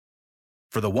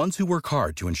For the ones who work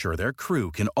hard to ensure their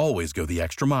crew can always go the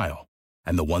extra mile,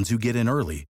 and the ones who get in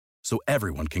early so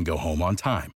everyone can go home on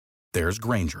time, there's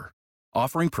Grainger,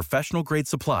 offering professional-grade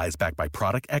supplies backed by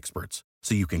product experts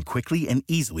so you can quickly and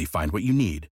easily find what you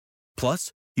need.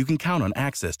 Plus, you can count on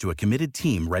access to a committed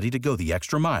team ready to go the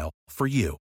extra mile for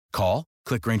you. Call,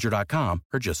 click Grainger.com,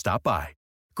 or just stop by.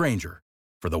 Grainger,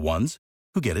 for the ones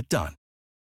who get it done.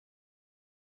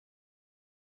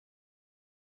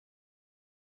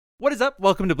 What is up?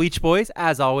 Welcome to Bleach Boys.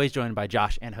 As always, joined by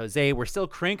Josh and Jose. We're still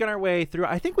cranking our way through.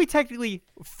 I think we technically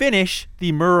finish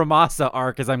the Muramasa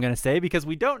arc, as I'm going to say, because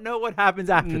we don't know what happens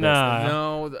after this.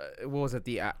 No, what was it?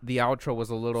 The outro was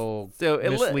a little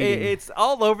misleading. It's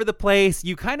all over the place.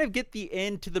 You kind of get the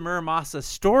end to the Muramasa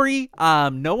story.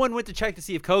 No one went to check to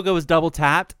see if Koga was double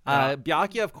tapped.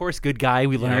 Byakuya, of course, good guy,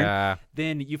 we learned. Yeah.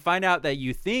 Then you find out that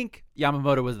you think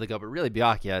Yamamoto was the GOAT, but really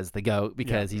Byakuya is the GOAT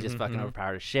because he's just fucking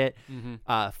overpowered as shit.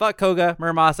 Fuck Koga.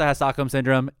 Muramasa has Stockholm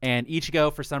Syndrome, and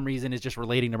Ichigo, for some reason, is just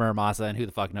relating to Muramasa, and who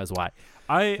the fuck knows why.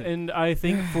 I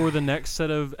think for the next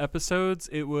set of episodes,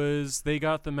 it was they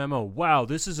got the memo. Wow,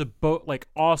 this is a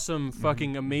awesome,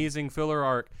 fucking amazing filler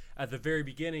arc at the very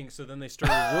beginning. So then they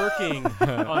started working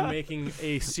on making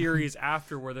a series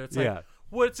after where it's like,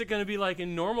 what's it going to be like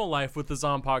in normal life with the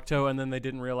Zanpakuto? And then they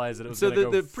didn't realize that it was going to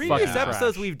go the previous fucking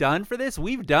episodes trash. we've done for this,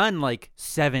 we've done like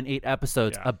 7-8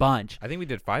 episodes, a bunch. I think we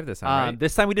did 5 this time, right?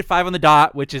 This time we did 5 on the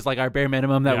dot, which is like our bare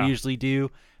minimum that we usually do,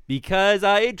 because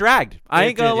it dragged. I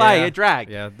ain't gonna lie, it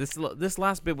dragged. Yeah, this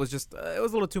last bit was just it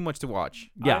was a little too much to watch.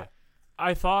 Yeah.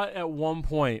 I thought at one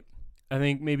point, I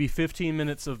think maybe 15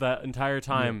 minutes of that entire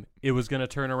time, it was going to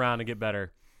turn around and get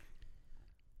better.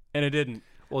 And it didn't.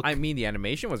 Well, I mean, the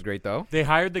animation was great, though. They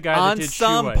hired the guy on that did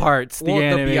some Shuei. parts, the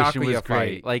animation Byakuya was fight.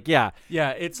 great. Like, yeah.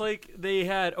 Yeah, it's like they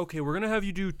had, okay, we're going to have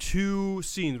you do 2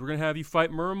 scenes. We're going to have you fight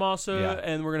Muramasa,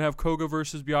 and we're going to have Koga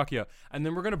versus Byakuya. And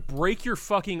then we're going to break your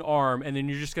fucking arm, and then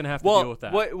you're just going to have to deal with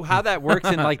that. How that works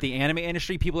in like the anime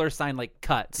industry, people are assigned like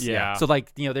cuts. Yeah. So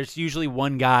like, there's usually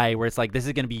one guy where it's like, this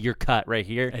is going to be your cut right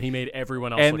here. And he made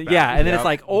everyone else And look bad. yeah, and then it's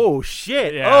like, oh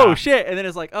shit, Yeah. and then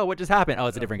it's like, oh, what just happened? Oh,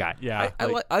 it's a different guy. Yeah.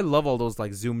 I love all those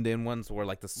like zoomed in ones where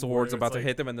like the sword's about to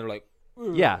hit them and they're like,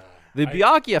 Yeah. The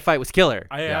Byakuya fight was killer.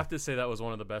 I have to say that was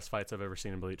one of the best fights I've ever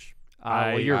seen in Bleach.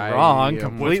 Well, you're wrong,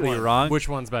 completely wrong. Which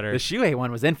one's better? The Shuei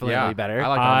one was infinitely better. I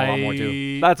like that one a lot more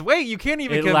too. That's you can't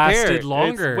even it compare. lasted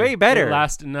longer. It's way better. The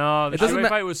Shuei ma-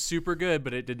 fight was super good,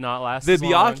 but it did not last The as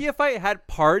long. Byakuya fight had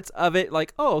parts of it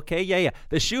like, oh, okay, yeah.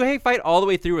 The Shuhei fight all the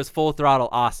way through was full throttle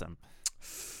awesome.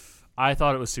 I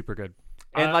thought it was super good.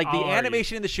 And like the I'll argue.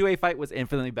 animation in the Shuhei fight was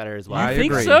infinitely better as well. You I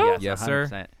think agree. so? Yes, sir.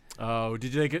 100%. Oh,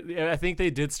 did they get? I think they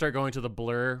did start going to the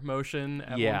blur motion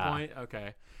at one point.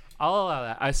 Okay, I'll allow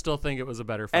that. I still think it was a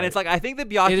better fight. And it's like, I think the It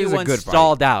Byakuya is a one good fight.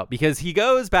 stalled out because he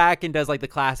goes back and does like the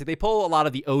classic. They pull a lot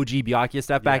of the OG Byakuya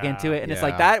stuff back Yeah, into it. And it's yeah.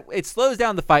 like that, it slows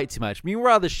down the fight too much.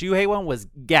 Meanwhile, the Shuhei one was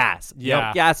gas.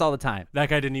 Yeah. Gas all the time. that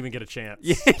guy didn't even get a chance.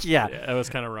 Yeah. It was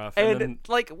kind of rough. And then,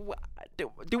 like,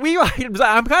 do we,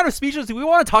 I'm kind of speechless. Do we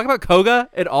want to talk about Koga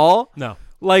at all? no.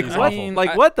 Like, He's what, awful.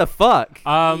 like what the fuck?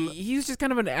 He's just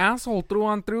kind of an asshole through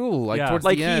and through. Like Yeah. towards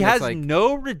Like the he end, has it's like,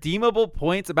 no redeemable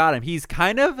points about him. He's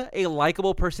kind of a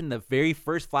likable person in the very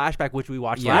first flashback, which we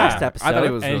watched last episode. I thought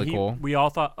it was And really cool. We all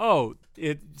thought,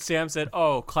 Sam said,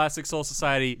 classic Soul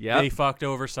Society. Yep. They fucked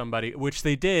over somebody, which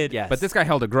they did. Yes. But this guy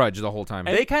held a grudge the whole time.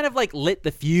 They kind of like lit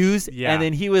the fuse, Yeah. and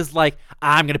then he was like,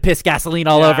 "I'm gonna piss gasoline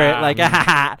all over it." Like,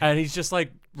 And he's just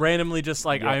like randomly, just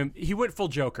like he went full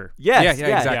Joker. yes, Yeah,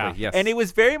 yes. exactly. Yes. And it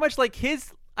was very much like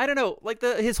his, I don't know, like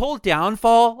his whole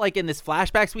downfall, like in this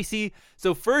flashbacks we see.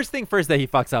 So first thing first that he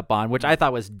fucks up on, which I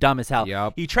thought was dumb as hell.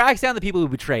 Yep. He tracks down the people who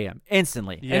betray him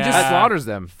instantly. and just Yeah. slaughters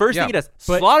them. First Yeah. thing he does,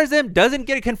 But- slaughters them, doesn't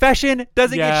get a confession,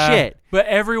 doesn't get shit. But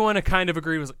everyone kind of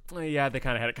agreed was like, yeah, they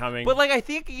kind of had it coming. But like I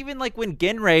think even like when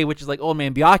Genrei, which is like old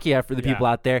man Byakuya for the people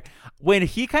out there, when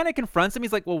he kind of confronts him,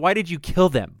 he's like, "Well, why did you kill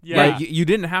them?" Yeah. Like, You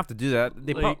didn't have to do that.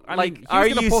 They Like- I like, mean, he was are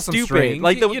gonna you pull some stupid? strings,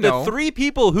 Like the you know. 3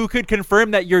 people who could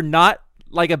confirm that you're not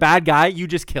like a bad guy, you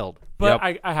just killed. But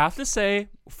Yep. I have to say,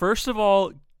 first of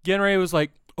all, Genrei was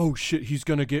like, oh shit, he's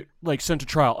gonna get like sent to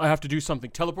trial. I have to do something.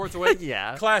 Teleports away.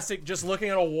 Yeah. Classic, just looking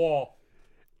at a wall.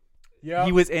 Yeah.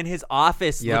 He was in his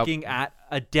office Yep. looking at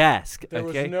a desk. There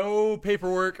okay, was no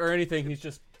paperwork or anything. He's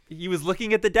just he was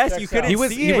looking at the desk. Checks You couldn't out. He was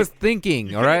see he it. was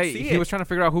thinking, all right? see He it. was trying to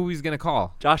figure out who he's gonna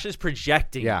call. Josh is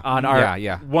projecting Yeah. on our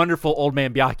Yeah. wonderful old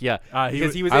man Byakuya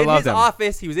because he was I in loved his him.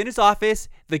 office. He was in his office.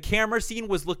 The camera scene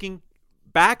was looking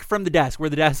back from the desk, where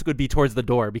the desk would be towards the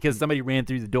door because somebody ran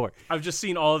through the door. I've just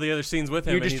seen all of the other scenes with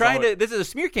him. You're and just he's trying always- to. This is a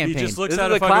smear campaign. just looks this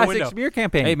out is a a fucking classic window. smear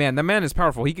campaign. Hey man, the man is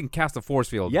powerful. He can cast a force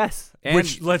field. Yes, And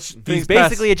Which let's he's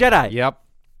basically a Jedi. Yep.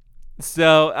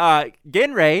 So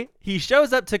Genrei, he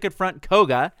shows up to confront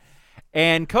Koga,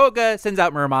 and Koga sends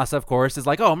out Muramasa, of course, is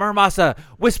like, oh, Muramasa,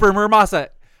 whisper Muramasa.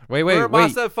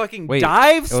 Muramasa fucking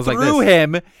dives through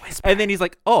him, and then he's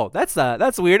like, oh,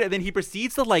 that's weird. And then he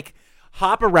proceeds to like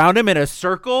hop around him in a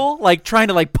circle, like trying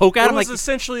to like poke at him. It was like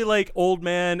essentially like old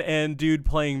man and dude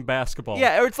playing basketball.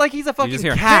 Yeah, or it's like he's a fucking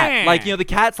cat. Like, you know, the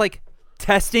cat's like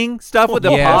testing stuff with the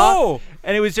paw,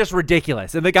 and it was just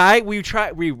ridiculous. And the guy, we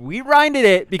rewinded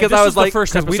it because I was like,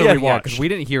 first episode because we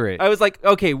didn't hear it. I was like,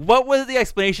 okay, what was the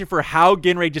explanation for how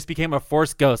Genrei just became a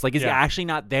force ghost? Like, is he actually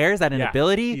not there? Is that an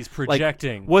ability? He's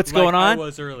projecting. Like, what's going on? I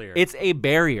was earlier. It's a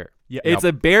barrier. Yeah, it's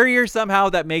a barrier somehow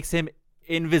that makes him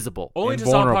invisible. Only to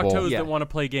Zanpakutos that want to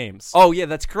play games. Oh yeah,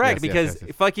 that's correct. Because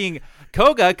fucking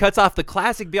Koga cuts off the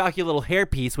classic Byakuya little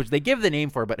hairpiece, which they give the name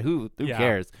for, but who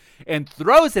cares? And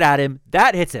throws it at him.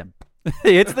 That hits him.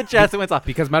 It hits the chest and went off.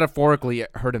 Because metaphorically, it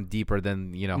hurt him deeper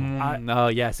than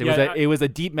it was a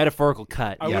deep metaphorical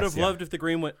cut. I would have loved if the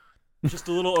green went just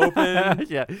a little open. And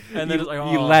then it's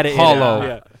like you let it hollow.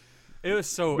 Yeah. It was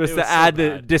so. Just to add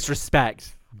the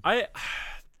disrespect.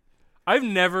 We've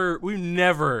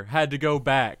never had to go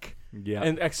back. Yeah.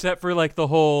 And except for like the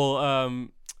whole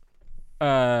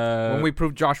when we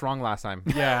proved Josh wrong last time.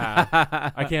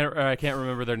 Yeah. I can't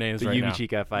remember their names right now. The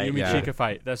Yumichika fight. Yumichika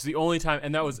fight. That's the only time,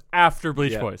 and that was after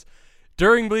Bleach Boys.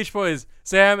 During Bleach Boys,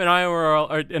 Sam and I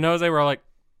and Jose were all like,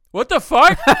 what the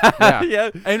fuck?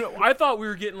 Yeah. And I thought we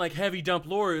were getting like heavy dump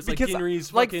lore. It was because, like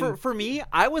Genrei's like fucking... for me,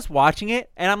 I was watching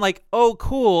it and I'm like, oh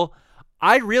cool.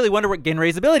 I really wonder what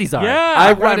Genrei's abilities are. Yeah,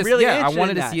 I wanted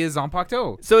to see his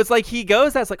Zanpakuto. So it's like he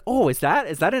goes. That's like, oh, is that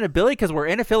an ability? Because we're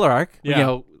in a filler arc. Yeah. You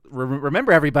know,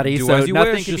 remember everybody. Do so as you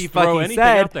nothing wish. can Just be throw fucking anything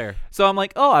said. out there. So I'm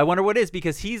like, oh, I wonder what it is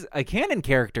because he's a canon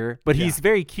character, but he's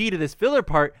very key to this filler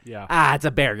part. Yeah. It's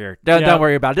a barrier. Don't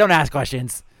worry about it. Don't ask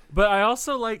questions. But I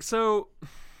also like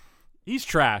he's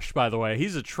trash, by the way.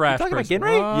 He's a trash talking person. about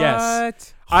Genrei?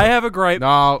 Yes. I have a gripe.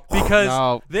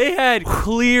 Because they had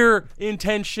clear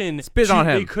intention. Spit on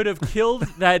him. They could have killed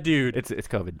that dude. It's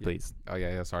COVID, please. Oh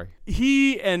yeah, sorry.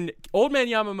 He and Old Man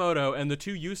Yamamoto and the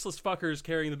two useless fuckers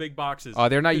carrying the big boxes. Oh,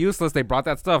 they're not useless. They brought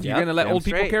that stuff. You're gonna let old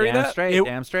people carry that?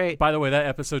 Damn straight. By the way, that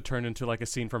episode turned into like a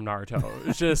scene from Naruto.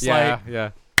 It's just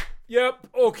yeah. Yep,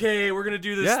 okay, we're gonna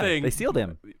do this thing. They sealed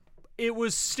him. It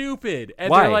was stupid.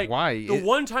 And Why? they're like, Why? The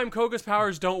one time Koga's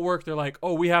powers don't work, they're like,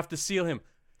 oh, we have to seal him.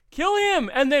 Kill him!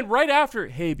 And then right after,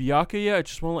 hey, Byakuya, I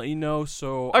just want to let you know,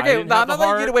 so okay, I'm not letting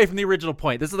you get away from the original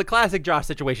point. This is the classic Josh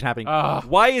situation happening. Ugh.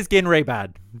 Why is Genrei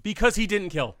bad? Because he didn't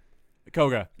kill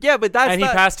Koga. Yeah, but that's he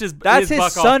passed his that's his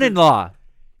buck off son-in-law.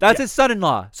 That's his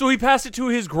son-in-law. So he passed it to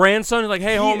his grandson. Like,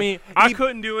 hey, homie, I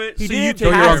couldn't do it. He so didn't you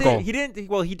take pass your uncle. it. He didn't.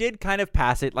 Well, he did kind of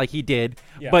pass it, like he did.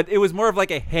 Yeah. But it was more of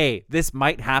like a, hey, this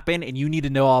might happen, and you need to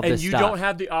know all this stuff. And you don't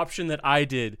have the option that I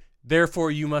did. Therefore,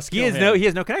 you must kill him. He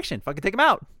has no connection. Fucking take him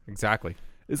out. Exactly.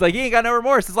 It's like he ain't got no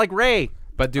remorse. It's like Ray.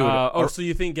 But dude, so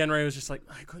you think Genrei was just like,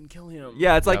 I couldn't kill him?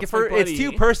 Yeah, it's like it's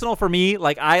too personal for me.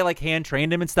 Like I like hand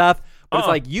trained him and stuff. But it's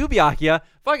like you, Byakuya,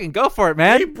 fucking go for it,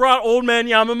 man. He brought Old Man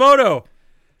Yamamoto.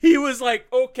 He was like,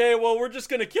 okay, well, we're just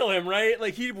going to kill him, right?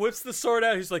 Like, he whips the sword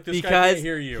out. He's like, this guy can't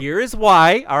hear you. Here is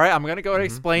why. All right, I'm going to go and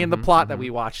explain the plot that we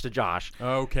watched to Josh.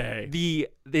 Okay.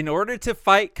 In order to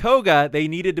fight Koga, they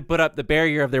needed to put up the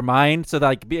barrier of their mind, so that,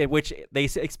 like, which they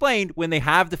explained when they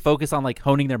have to focus on, like,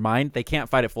 honing their mind, they can't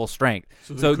fight at full strength.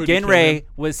 So Genrei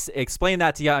explained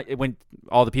that to when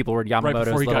all the people were at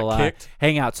Yamamoto's little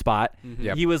hangout spot. Mm-hmm.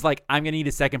 Yep. He was like, I'm going to need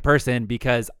a second person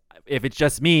because if it's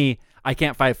just me, I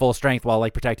can't fight full strength while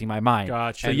like protecting my mind.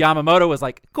 Gotcha. So Yamamoto was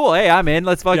like, cool, hey, I'm in.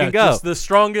 Let's fucking go. Just the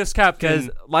strongest captain.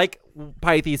 Because like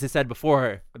Pythes has said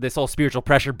before, this whole spiritual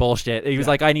pressure bullshit. He was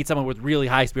like, I need someone with really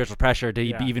high spiritual pressure to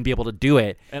even be able to do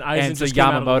it. And so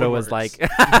Yamamoto was like,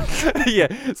 yeah.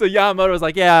 So Yamamoto was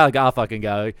like, yeah, I'll fucking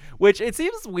go. Which it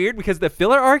seems weird because the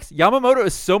filler arcs, Yamamoto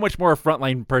is so much more a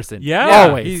frontline person. Yeah.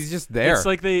 Always. He's just there. It's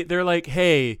like they're like,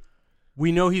 hey,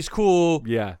 we know he's cool.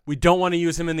 Yeah. We don't want to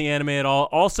use him in the anime at all.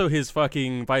 Also, his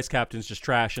fucking vice captain's just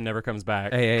trash and never comes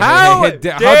back. How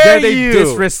dare they you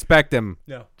disrespect him?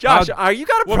 No. Josh, are you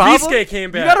got a problem? Bisuke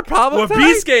came back. You got a problem?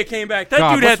 Bisuke came back.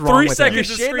 That dude had 3 seconds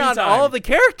of screen on time. all of the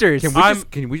characters.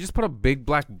 Can we just put a big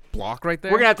black block right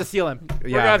there? We're gonna have to seal him.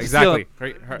 Yeah, exactly.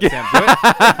 Sam,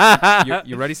 do it.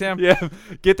 You ready, Sam? Yeah.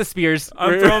 Get the spears.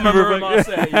 I'm throwing my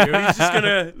Muramasa at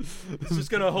you. He's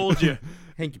just gonna hold you.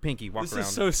 Hanky Pinky, walk around. This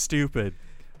is so stupid.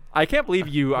 I can't believe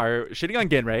you are shitting on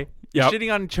Genrei. Yep.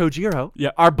 Shitting on Chojiro.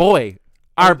 Yeah. Our boy.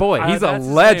 He's a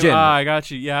legend. I got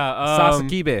you. Yeah.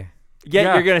 Sasakibe.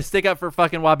 Yet you're going to stick up for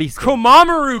fucking Wabisuke.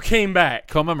 Komamoru came back.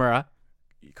 Komamura.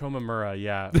 Komamura,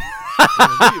 yeah.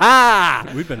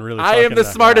 We've been really. I am the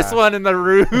smartest one in the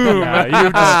room. Yeah,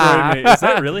 you destroyed me. Is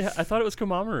that really? I thought it was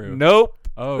Komamaru. Nope.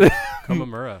 Oh,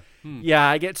 Komamura. Yeah,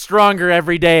 I get stronger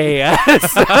every day.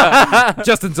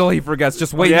 Just until he forgets.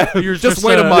 Just wait. Yeah, just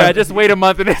wait a month. Yeah, just wait a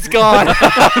month and it's gone.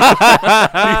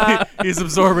 He's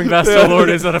absorbing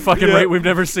Vastolordes at a fucking rate we've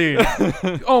never seen.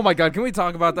 Oh my god, can we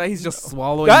talk about that? He's just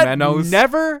swallowing That Menos.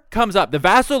 never comes up. The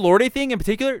Vastolorde thing in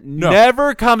particular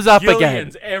never comes up again.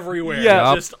 Gillians everywhere.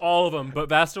 Yeah. Just all of them. But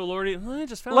Vastolorde, I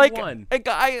just found Like, one.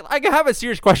 I have a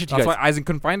serious question to you That's guys. why Aizen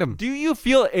couldn't find him. Do you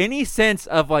feel any sense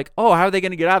of like, oh, how are they going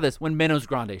to get out of this when Menos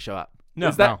Grande show up? No.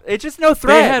 Is that, No. It's just no They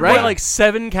threat, had right? what, like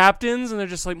 7 captains, and they're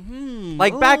just like,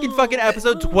 Like back in fucking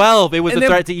episode 12, it was And a then-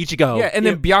 threat to Ichigo. Yeah, and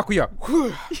then Byakuya.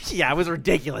 Yeah, it was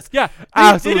ridiculous. Yeah, they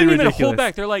Absolutely didn't even ridiculous. hold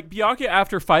back. They're like, Byakuya,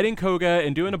 after fighting Koga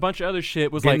and doing a bunch of other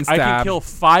shit, was Getting like, I can stabbed. kill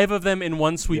 5 of them in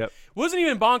one sweep. Yep. Wasn't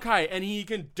even Bankai, and he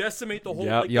can decimate the whole,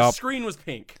 Yep. like, the Yup. screen was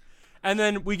pink. And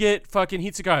then we get fucking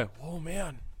Hitsugai. Oh,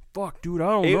 man. Fuck, dude, I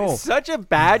don't It know. was such a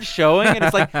bad showing, and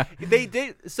it's like they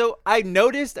did. So I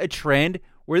noticed a trend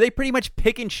where they pretty much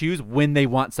pick and choose when they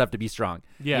want stuff to be strong.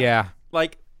 Yeah.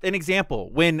 Like an example,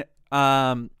 when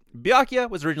Byakuya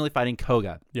was originally fighting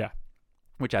Koga, Yeah.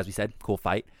 which, as we said, cool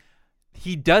fight.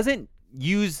 He doesn't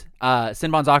use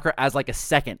Senbon Zakura as like a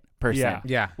second person. Yeah.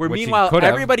 Yeah. Where which he meanwhile could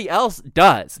have. everybody else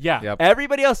does. Yeah. Yep.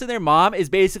 Everybody else in their mom is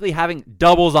basically having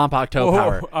double Zanpakuto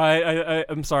power.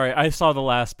 I'm sorry. I saw the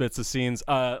last bits of scenes.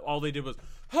 All they did was,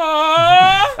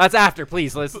 huh? That's after,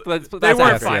 please. Let's They that's weren't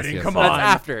after. fighting. yes, Come yes. on. That's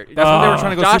after. That's when they were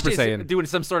trying to go Josh Super is Saiyan. doing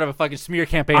some sort of a fucking smear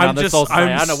campaign on the Soul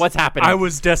Society. I don't know what's happening. I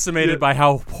was decimated by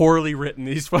how poorly written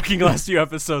these fucking last few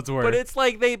episodes were. But it's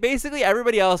like they basically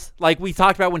everybody else, like we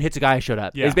talked about when Hitsugaya showed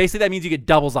up. Yeah. It's basically that means you get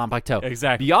double Zanpakuto.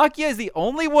 Exactly. Byakuya is the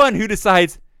only one who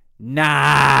decides, nah.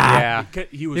 Yeah.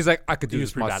 He's like, I could do he this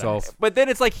was pretty bad at myself. it. But then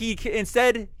it's like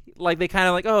instead, like they kind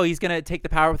of like, oh, he's gonna take the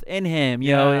power within him.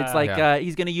 You know, it's like Yeah.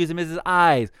 he's gonna use him as his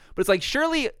eyes. But it's like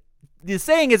surely the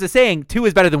saying is a saying. 2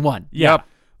 is better than 1. Yeah. Yep.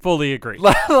 Fully agree.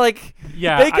 Like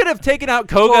Yeah, they could have taken out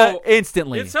Koga Well,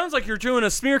 instantly. It sounds like you're doing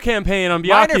a smear campaign on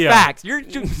Minor Byakuya. facts. You're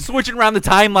just switching around the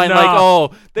timeline Nah, like,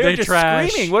 oh, they're they just trash.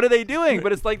 screaming. What are they doing?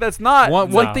 But it's like that's not.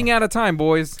 One thing at a time,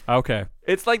 boys. Okay.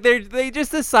 It's like they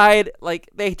just decide, like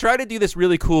they try to do this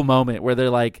really cool moment where they're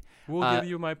like, We'll give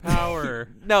you my power.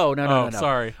 no.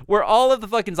 Sorry. Where all of the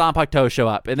fucking Zanpakuto show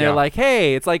up and they're Yeah. like,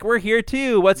 hey, it's like we're here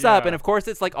too. What's up? Yeah. And of course,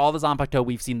 it's like all the Zanpakuto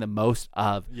we've seen the most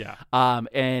of. Yeah.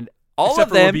 And all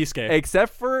Except of them, for Wabisuke.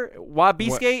 except for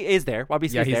Wabisuke is there.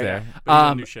 Wabisuke Yeah, is he's there. there. But he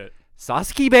didn't do shit.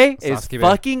 Sasuke is Sasuke-be.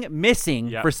 fucking missing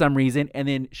Yeah. for some reason, and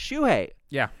then Shuhei.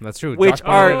 Yeah, that's true. Which Josh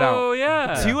pointed it out. Oh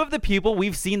yeah. 2 of the people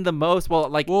we've seen the most. Well,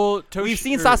 like we've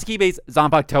seen or- Sasuke-be's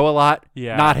Zanpakuto a lot.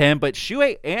 Yeah. Not him, but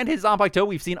Shuhei and his Zanpakuto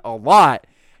we've seen a lot,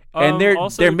 and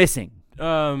also- they're missing.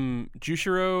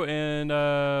 Jushiro and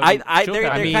They're Chilka.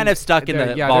 I mean, kind of stuck in they're-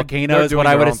 the yeah, they're volcanoes. doing What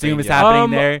I their would own assume thing, is yeah.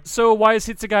 happening there. So why is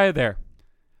Hitsugaya there?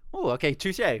 Oh, okay,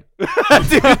 touche.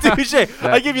 Touche.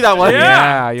 I give you that one.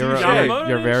 Yeah, you're Touche. right. Yamamoto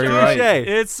You're didn't very show right. Touche.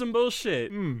 It's some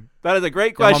bullshit. That is a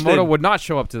great question. Yamamoto would not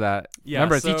show up to that. Yeah,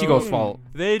 Remember, it's so- Ichigo's fault.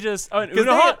 They just they-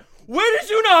 Where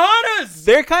is Unohana's?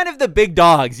 They're kind of the big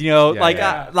dogs, you know. Yeah, like,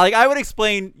 yeah. like I would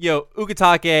explain, you know,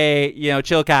 Ukitake, you know,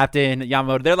 Chill Captain,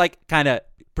 Yamamoto. They're like kind of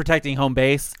protecting home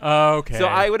base. Okay. So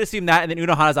I would assume that, and then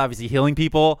Unohana's obviously healing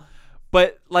people.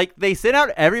 But like they sent out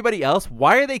everybody else.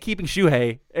 Why are they keeping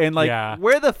Shuhei? And like, Yeah.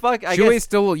 where the fuck? I Shuei's guess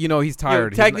still, he's you know,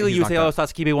 tired. technically He's you not say, knocked oh, out.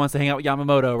 Sasuke wants to hang out with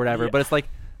Yamamoto or whatever. Yeah. But it's like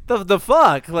the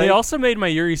fuck. Like, They also made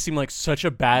Mayuri seem like such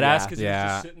a badass because he was Yeah.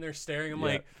 just sitting there staring. I'm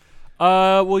like,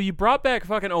 well, you brought back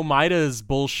fucking Omaida's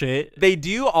bullshit. they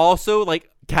do also like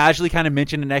casually kind of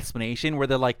mention an explanation where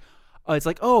they're like, it's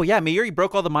like, oh yeah, Mayuri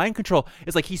broke all the mind control.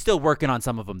 It's like he's still working on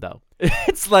some of them though.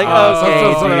 It's like,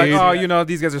 okay, So they're like, dude. oh,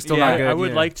 these guys are still Yeah, not good. I would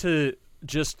Yeah. like to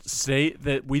just state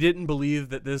that we didn't believe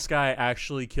that this guy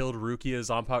actually killed Rukia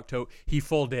Zanpakuto. He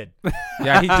full did.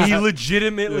 Yeah, He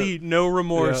legitimately, no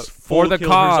remorse, for full the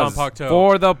killed cause, Zanpakuto.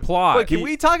 for the plot. But can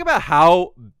we talk about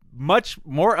how much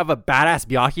more of a badass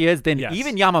Byakuya is than Yes.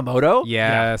 even Yamamoto?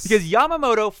 Yes. Because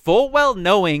Yamamoto, full well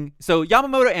knowing, so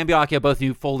Yamamoto and Byakuya both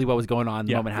knew fully what was going on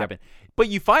the Yeah, moment it yep. happened. But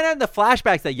you find out in the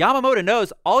flashbacks that Yamamoto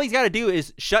knows all he's got to do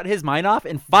is shut his mind off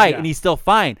and fight, Yeah. and he's still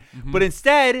fine. But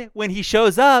instead, when he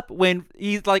shows up, when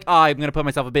he's like, oh, I'm going to put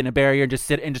myself a bit in a barrier and just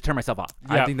sit and just turn myself off.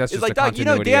 I think that's It's just like, a dog, you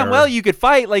know continuity damn error. well you could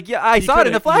fight. Like, yeah, I He saw it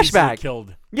in the coulda easily flashback.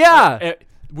 Killed. Yeah.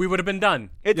 we would have been done.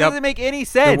 It doesn't make any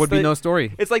sense. There would be no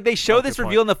story. It's like they show this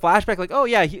reveal in the flashback, like, oh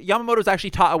yeah, Yamamoto's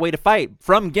actually taught a way to fight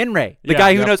from Genrei, the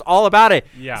guy who knows all about it.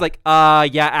 Yeah. It's like,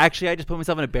 yeah, actually, I just put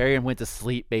myself in a barrier and went to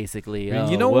sleep, basically.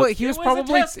 You know what? He was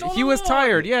probably he was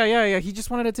tired. Yeah. He just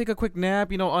wanted to take a quick nap,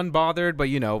 unbothered. But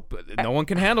no one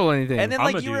can handle anything. And then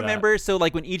like you remember, so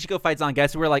like when Ichigo fights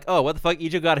Zangetsu, we're like, oh, what the fuck?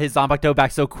 Ichigo got his Zanpakuto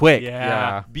back so quick.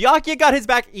 Yeah. Byakuya got his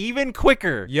back even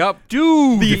quicker. Yep,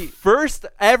 dude. The first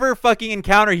ever fucking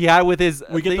encounter he had with his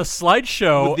we get the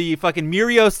slideshow, with the fucking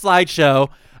Mirio slideshow,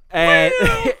 and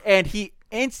and he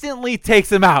instantly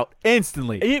takes him out.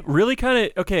 Instantly. It really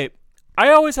kind of I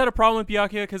always had a problem with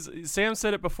Byakuya because Sam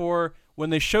said it before. When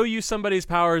they show you somebody's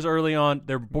powers early on,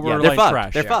 they're borderline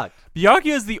trash. They're fucked.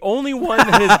 Byakuya is the only one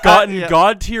that has gotten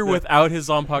God tier without his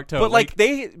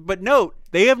Zanpakuto. But note,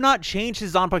 they have not changed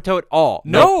his Zanpakuto at all.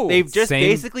 No, they've just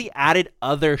basically added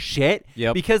other shit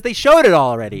because they showed it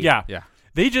already. Yeah.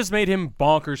 They just made him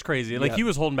bonkers crazy. Like he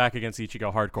was holding back against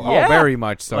Ichigo hardcore. Oh, very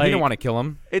much so. He didn't want to kill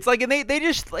him. It's like, and they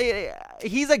just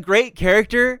he's a great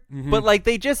character, but like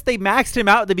they maxed him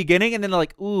out at the beginning, and then they're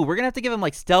like, ooh, we're gonna have to give him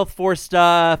like stealth force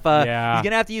stuff. He's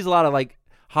gonna have to use a lot of like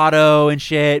Hado and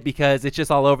shit because it's just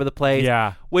all over the place.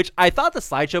 Yeah. Which I thought the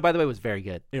slideshow, by the way, was very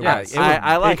good. I liked it.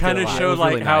 It kind of showed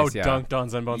like really how nice, dunked on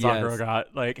Zenbone Sakura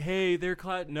got. Like, hey, they're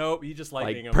caught. Nope, he just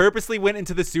lightning him. Purposely went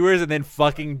into the sewers and then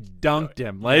fucking dunked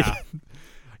him. Like.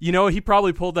 You know, he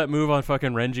probably pulled that move on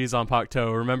fucking Renji's on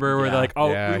Zanpakuto. Remember where they're like,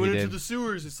 we went into the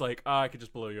sewers. It's like, I could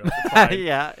just blow you up.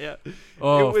 Yeah.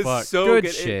 Oh, it was fuck. so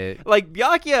good shit. Like,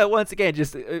 Byakuya, once again,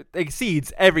 just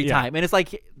exceeds every time. And it's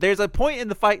like, there's a point in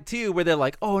the fight, too, where they're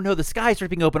like, oh, no, the sky's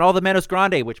ripping open. All the Menos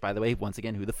Grande, which, by the way, once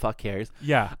again, who the fuck cares?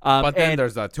 Yeah. But then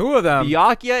there's two of them.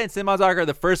 Byakuya and Senmazaka are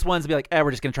the first ones to be like,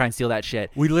 we're just going to try and steal that shit.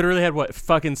 We literally had,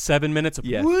 fucking 7 minutes of,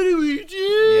 what do we do?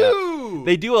 Yeah.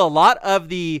 They do a lot of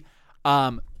the...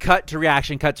 cut to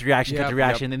reaction,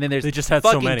 and then there's they just had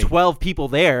fucking so many. 12 people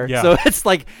there. So it's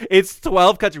like it's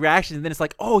 12 cut to reactions, and then it's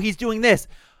like, oh, he's doing this.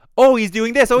 Oh, he's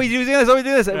doing this. Oh, he's doing this. Oh, he's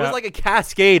doing this. It was like a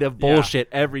cascade of bullshit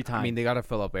every time. I mean, they got to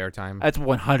fill up airtime. That's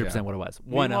 100% what it was.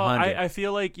 100. I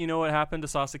feel like you know what happened to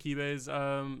Sasakibe's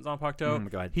Zanpakuto?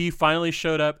 Go ahead. He finally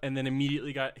showed up and then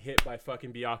immediately got hit by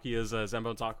fucking Byakuya's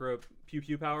Zenbone Sakura pew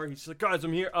pew power. He's just like, guys,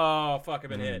 I'm here. Oh, fuck, I've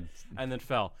been hit. And then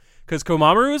fell. Because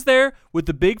Komamoru was there with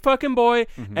the big fucking boy,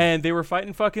 and they were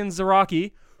fighting fucking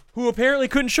Zaraki, who apparently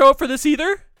couldn't show up for this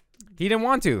either. He didn't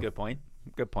want to. Good point.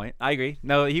 I agree.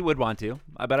 No, he would want to.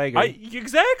 I bet I agree.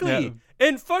 Exactly. Yeah.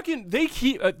 And fucking, they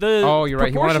keep the you're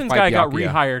right. proportions guy got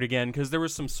rehired again because there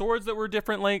was some swords that were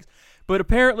different lengths, but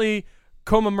apparently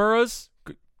Komamura's.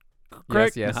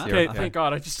 Correct? Yes. Okay, thank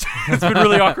God. It's been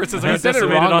really awkward since I said it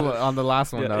wrong on the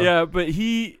last one, though. Yeah, but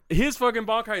his fucking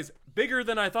Bankai is bigger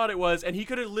than I thought it was, and he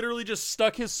could have literally just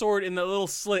stuck his sword in that little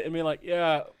slit and be like,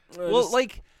 first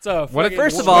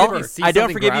of all, I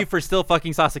don't forgive you for still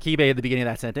fucking Sasakibe at the beginning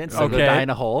of that sentence. So go die in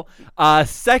a hole.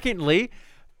 Secondly,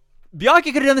 Byakuya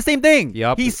could have done the same thing.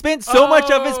 Yep. He spent so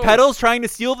much of his petals trying to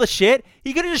steal the shit.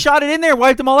 He could have just shot it in there and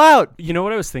wiped them all out. You know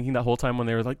what I was thinking that whole time when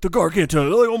they were like, the Garganta,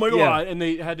 like, oh my God. And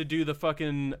they had to do the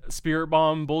fucking spirit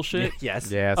bomb bullshit. Yes.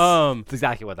 That's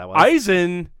exactly what that was.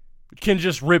 Aizen can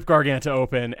just rip Garganta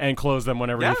open and close them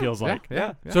whenever he feels like.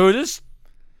 Yeah. So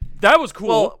that was cool.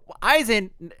 Well,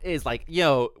 Aizen is like,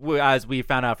 as we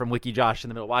found out from Wiki Josh in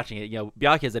the middle of watching it,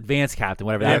 Byakuya's advanced captain,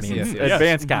 whatever that means.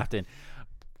 Advanced captain.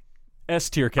 S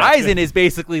tier captain. Aizen is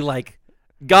basically like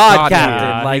God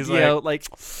captain. Like,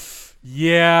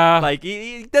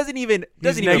 he doesn't even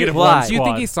apply. Do you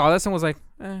think he saw this and was like,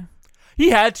 He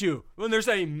had to. When there's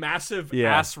a massive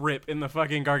ass rip in the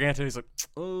fucking Garganta, he's like,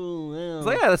 oh, yeah. It's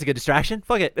like, that's a good distraction.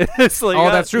 Fuck it. It's like,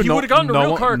 that's true. He would have gotten to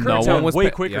real Karakura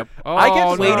way quicker. Yep. I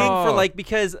kept waiting for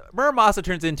because Muramasa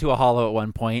turns into a hollow at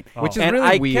one point, which is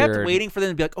really weird. I kept waiting for them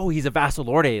to be like, oh, he's a Vassal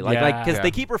Lorde. Because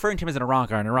they keep referring to him as an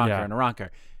Arankar.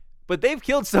 But they've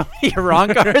killed so many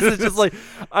Arankars. It's just like,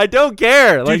 I don't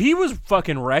care. Dude, he was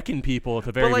fucking wrecking people at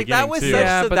the very beginning, that was too.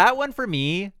 That one for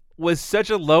me was such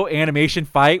a low animation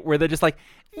fight where they're just like,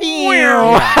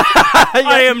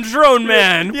 I am Drone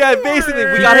Man. Yeah, basically,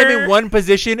 we got him in one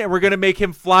position and we're going to make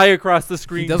him fly across the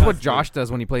screen. He does what Josh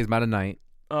does when he plays Meta Knight.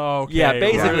 Oh, okay. Yeah,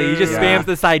 basically, he just spams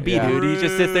the side B, dude. He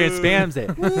just sits there and spams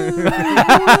it.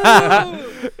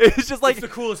 It's just like... It's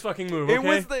the coolest fucking move, okay? It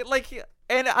was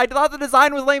And I thought the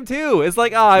design was lame too. It's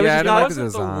like, I was just not.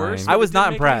 Wasn't the worst. I was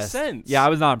not Make any impressed. sense. Yeah, I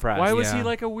was not impressed. Why was he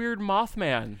like a weird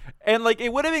Mothman? And like,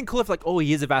 it would have been cool if like,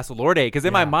 he is a Vassalorde, because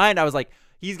in my mind I was like,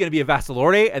 he's gonna be a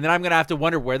Vassalorde, and then I'm gonna have to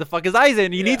wonder where the fuck is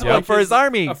Aizen. He needs one for his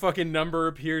army. A fucking number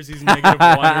appears. He's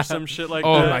 -1 or some shit like that.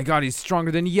 Oh my god, he's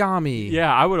stronger than Yami.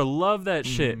 Yeah, I would have loved that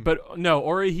shit. But no,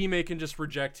 Orihime can just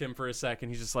reject him for a second.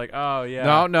 He's just like, oh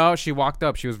yeah. No, she walked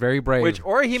up. She was very brave. Which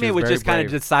Orihime was just kind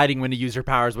of deciding when to use her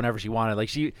powers whenever she wanted. Like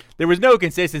there was no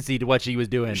consistency to what she was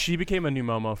doing. She became a new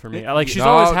Momo for me. Like she's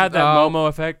always had that Momo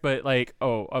effect, but like,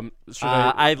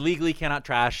 I legally cannot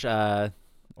trash.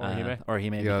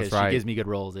 Orihime because she gives me good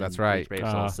rolls. That's right.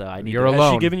 So I need. You're to, alone.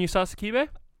 Has she given you Sasakibe?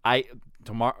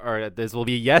 Tomorrow, or this will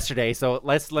be yesterday. So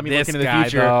let me look into the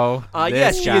future. Though,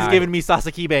 yes, she has given me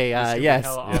Sasakibe. Yes.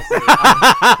 Awesome. You're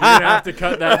gonna have to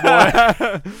cut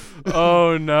that boy.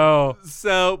 Oh no.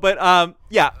 So, but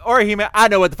Orihime, I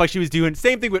know what the fuck she was doing.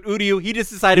 Same thing with Uryu. He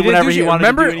just decided whenever he wanted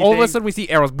to do anything. All of a sudden we see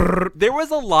arrows. Brrr. There was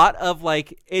a lot of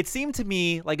it seemed to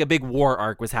me like a big war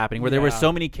arc was happening where there were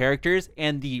so many characters,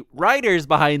 and the writers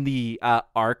behind the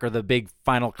arc or the big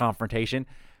final confrontation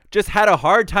just had a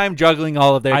hard time juggling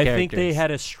all of their characters. I think they had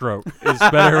a stroke. Is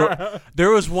better. There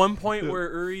was one point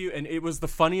where Uryu, and it was the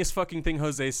funniest fucking thing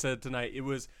Jose said tonight. It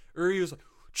was Uryu was like,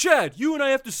 Chad, you and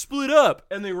I have to split up.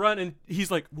 And they run, and he's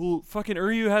like, well, fucking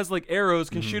Uryu has like arrows,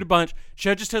 can shoot a bunch.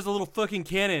 Chad just has a little fucking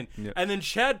cannon. Yep. And then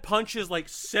Chad punches like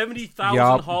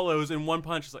 70,000 hollows in one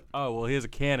punch. It's like, oh, well, he has a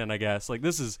cannon, I guess. Like,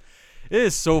 it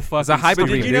is so fucking. It's a hybrid.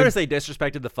 Did you notice they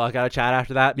disrespected the fuck out of Chad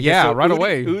after that? Because right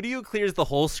away. Uryu clears the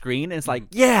whole screen, and it's like,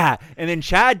 and then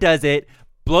Chad does it,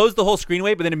 blows the whole screen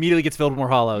away, but then immediately gets filled with more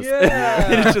hollows.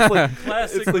 Yeah, and it's just like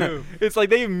classic move. It's like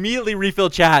they immediately refill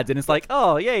Chad's, and it's like,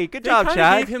 oh yay, good job, Chad.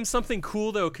 They gave him something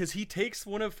cool though, because he takes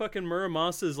one of fucking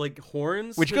Muramasa's like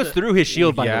horns, which goes through his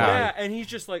shield, by the way. Yeah, and he's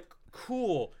just like,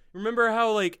 cool. Remember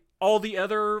how like all the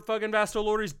other fucking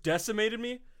Vassalordes decimated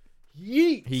me?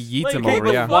 Yeet. He yeets him over,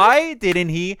 but why didn't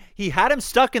he? He had him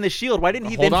stuck in the shield. Why didn't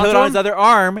he then put it on his other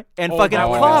arm and fucking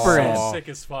clobber him? Sick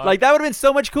as fuck. Like, that would have been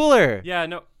so much cooler. Yeah,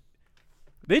 no.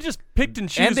 They just picked and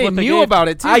chose and they what knew gave. about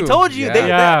it, too. I told you. They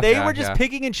were just yeah.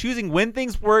 picking and choosing when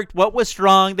things worked, what was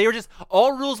strong. They were just,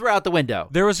 all rules were out the window.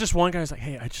 There was just one guy who's like,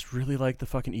 hey, I just really like the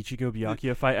fucking Ichigo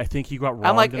Byakuya fight. I think he got wrong.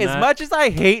 I'm like, as much as I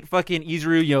hate fucking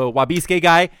Izuru, Wabisuke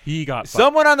guy, he got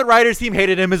someone on the writers team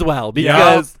hated him as well,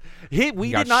 because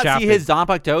we did not see his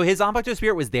Zanpakuto. His Zanpakuto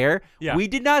spirit was there. Yeah. We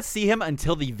did not see him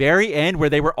until the very end where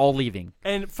they were all leaving.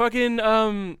 And fucking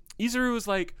Izuru was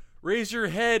like, raise your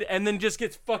head, and then just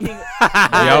gets fucking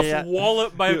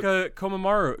walloped by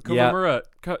Komamura.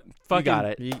 You got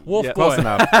it. Wolf boy. Close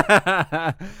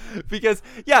enough. Because,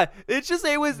 it's just,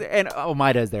 it was, and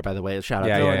Maida's there, by the way. Shout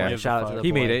out to him. Shout out to the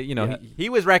He boy. made it, He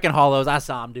was wrecking hollows. I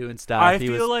saw him doing stuff. I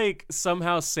feel like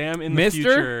somehow Sam in the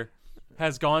future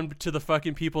has gone to the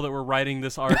fucking people that were writing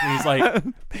this arc, and he's like,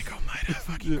 Mako Maida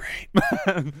fucking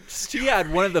great. He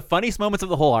had one of the funniest moments of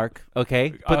the whole arc,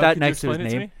 okay? Put that next to his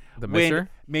name. The when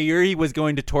Mayuri was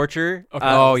going to torture.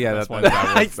 Okay. That's one.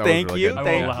 Thank you.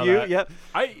 Yep.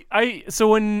 So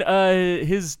when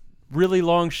his really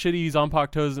long shitty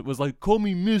Zanpakutos was like, call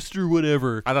me Mr.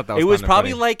 whatever. I thought that was it was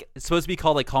probably funny. like supposed to be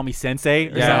called like call me Sensei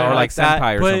or or like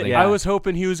Senpai or but something. I was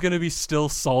hoping he was gonna be still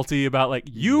salty about like,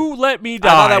 you let me die.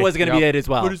 I thought that was gonna be it as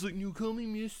well. But it's like, you call me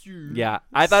Mr. Yeah,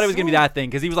 I thought it was gonna be that thing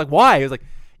because he was like, why? He was like,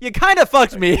 you kind of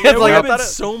fucked me. It would have been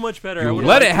so much better. You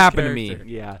let it happen to me.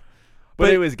 Yeah.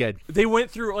 But it was good. They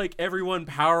went through like everyone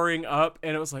powering up,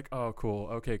 and it was like, oh, cool.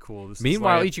 Okay, cool.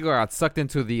 Meanwhile, Ichigo got sucked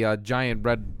into the giant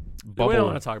red bubble. We don't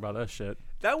want to talk about that shit.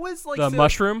 That was like the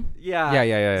mushroom.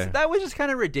 Yeah. So that was just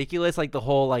kind of ridiculous. Like the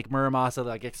whole like Muramasa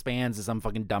like expands to some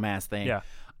fucking dumbass thing. Yeah.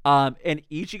 And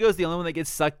Ichigo's the only one that gets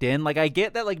sucked in. Like I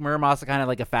get that like Muramasa kind of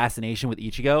like a fascination with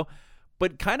Ichigo,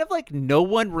 but kind of like no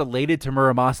one related to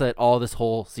Muramasa at all this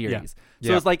whole series. Yeah.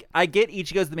 So it's like I get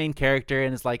Ichigo's the main character,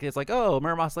 and it's like oh,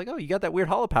 Muramasa's like, oh, you got that weird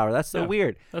hollow power. That's so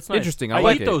weird. That's nice. Interesting. I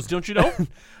like eat those, don't you know?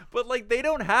 But like they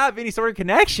don't have any sort of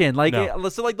connection. Like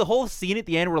so like the whole scene at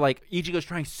the end where like Ichigo's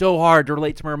trying so hard to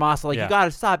relate to Muramasa, like you gotta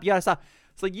stop.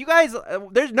 It's like you guys,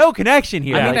 there's no connection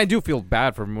here. I mean, like, I do feel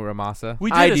bad for Muramasa.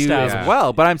 I do as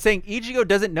well, but I'm saying Ichigo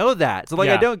doesn't know that. So like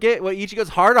I don't get what Ichigo's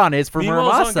hard on is for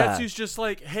Muramasa. Zangetsu's just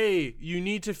like, hey, you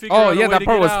need to figure out a way that to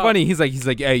part get was out. funny. He's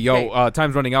like, hey, yo,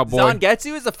 time's running out, boy.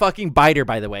 Zangetsu is a fucking biter,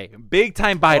 by the way. Big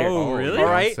time biter. Oh, really? All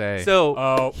right.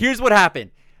 So here's what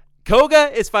happened.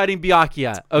 Koga is fighting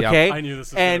Byakuya, okay? Yep. I knew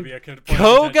this was going to be a point of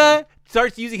Koga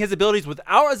starts using his abilities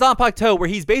without a Zanpakuto, where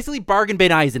he's basically Bargain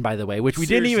Bin Aizen, by the way, which we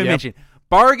didn't even mention.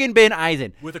 Bargain Bin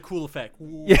Aizen. With a cool effect.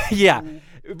 Yeah.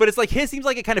 But it's like his seems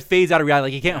like it kind of fades out of reality.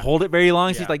 Like he can't hold it very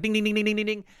long. So he's like ding, ding, ding, ding, ding,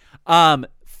 ding.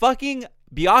 Fucking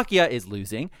Byakuya is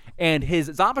losing, and his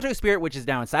Zanpakuto spirit, which is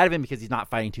now inside of him because he's not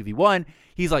fighting 2v1,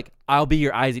 he's like, I'll be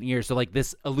your eyes and ears, so like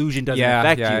this illusion doesn't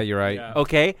affect you. Yeah, you're right. Yeah.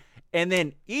 Okay? And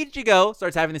then Ichigo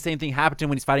starts having the same thing happen to him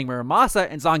when he's fighting Muramasa,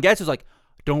 and Zangetsu's like,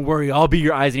 don't worry, I'll be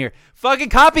your eyes and ears. Fucking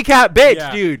copycat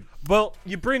bitch, dude. Well,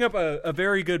 you bring up a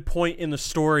very good point in the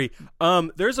story.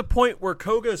 There's a point where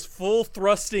Koga's full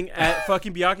thrusting at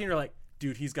fucking Byakuya, and you're like,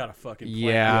 dude, he's got a fucking plan.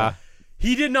 Yeah.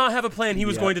 He did not have a plan. He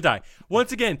was going to die.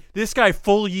 Once again, this guy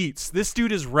full yeets. This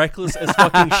dude is reckless as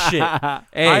fucking shit.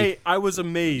 Hey, I was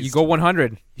amazed. you go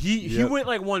 100. He went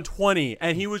like 120,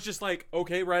 and he was just like,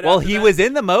 okay, right Well, after he that. was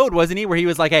in the mode, wasn't he? Where he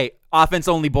was like, hey, offense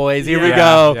only, boys. Here we Yeah.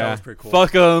 go. That was pretty cool.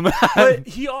 Fuck him. But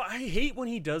I hate when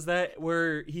he does that,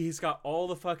 where he's got all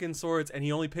the fucking swords, and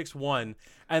he only picks one,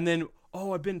 and then,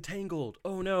 oh, I've been tangled.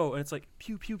 Oh, no. And it's like,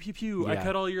 pew, pew, pew, pew. I Yeah.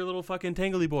 cut all your little fucking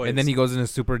tangly boys. And then he goes into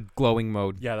super glowing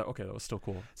mode. Yeah, that was still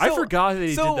cool. I forgot that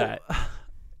he did that.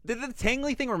 Did the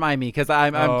Tangly thing remind me? Because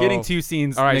I'm getting two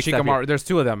scenes All right, mixed up here. Shikamaru. There's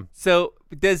two of them. So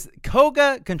does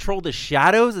Koga control the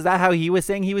shadows? Is that how he was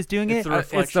saying he was doing It's it? the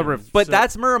reflection. But So-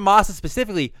 that's Muramasa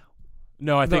specifically.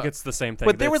 No, I think it's the same thing.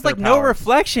 But there was That's like their no power.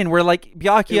 reflection where like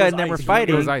Byakuya was and them were ice.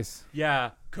 fighting. It was ice.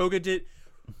 Yeah,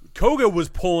 Koga was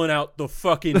pulling out the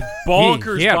fucking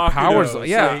bonkers he had Bakudos, powers,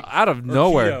 like, out of or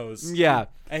nowhere. Kios. Yeah.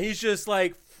 And he's just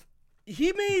like,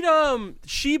 he made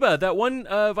Shiba, that one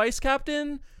vice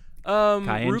captain,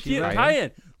 Rukia Shiba?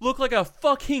 Kaien, look like a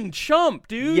fucking chump,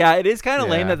 dude. Yeah, it is kind of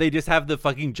lame Yeah. that they just have the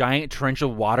fucking giant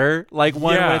torrential water like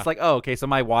one Yeah. where it's like, oh, okay, so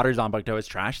my water Zanpakuto is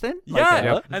trash then? Like, Yeah,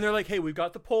 hello? and they're like, hey, we've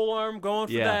got the pole arm going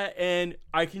for Yeah. that, and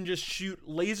I can just shoot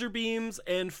laser beams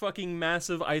and fucking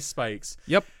massive ice spikes.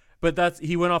 Yep. But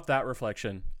he went off that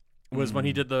reflection, was Mm. when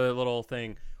he did the little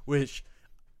thing, which...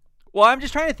 Well, I'm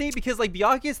just trying to think because like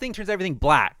Byakuya's thing turns everything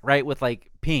black, right, with like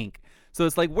pink. So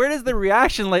it's like, where does the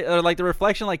reaction or like the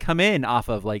reflection like come in off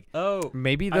of like? Oh,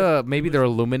 Maybe they're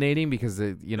illuminating because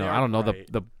I don't know right.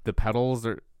 the petals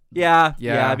are. Yeah,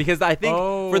 Yeah. because I think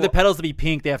for the petals to be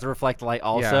pink, they have to reflect light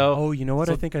also. Oh, you know what?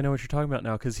 So- I think I know what you're talking about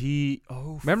now, because he...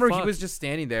 Oh, Remember, fuck. he was just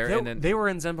standing there, and then they were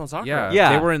in Zenbone Sakura.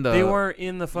 Yeah. they were in the. They were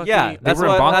in the fucking... Yeah, that's were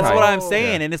in what Bankai. I'm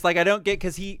saying, Yeah. and it's like I don't get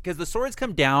because the swords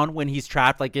come down when he's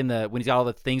trapped, like when he's got all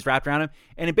the things wrapped around him,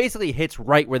 and it basically hits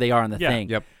right where they are on the thing.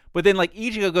 Yep. But then like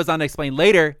Ichigo goes on to explain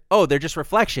later, oh, they're just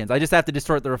reflections. I just have to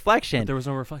distort the reflection. There was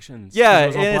no reflections. Yeah, 'cause it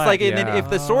was all and it's black. like, and then Yeah. if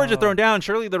the swords are thrown down,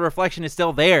 surely the reflection is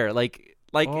still there. Like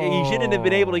he shouldn't have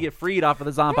been able to get freed off of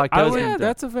the Zanpakuto. Yeah,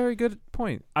 that's a very good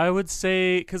point. I would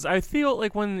say, because I feel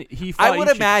like when he fought I would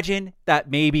Ichigo- imagine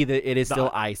that maybe it is still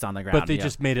ice on the ground. But they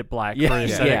just made it black Yeah. for Yeah.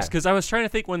 aesthetics. Yeah. Because I was trying to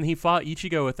think when he fought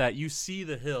Ichigo with that, you see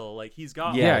the hill. Like, he's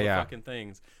got Yeah. all the Yeah. fucking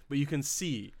things. But you can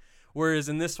see. Whereas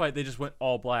in this fight, they just went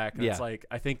all black. And it's Yeah. like,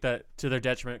 I think that to their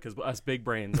detriment, because us big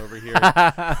brains over here,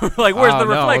 like, where's the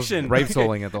reflection? Brave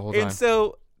souling it the whole time. And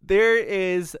so there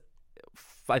is,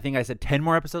 I think I said 10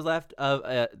 more episodes left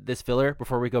of this filler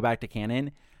before we go back to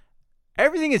canon.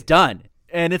 Everything is done.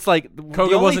 And it's like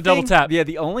Koga wasn't double tapped. Yeah,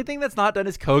 the only thing that's not done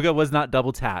is Koga was not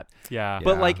double tapped. Yeah.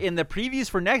 But Yeah. like in the previews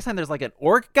for next time, there's like an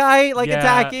orc guy like Yeah.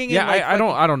 attacking. yeah, and,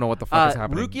 like, I don't know what the fuck is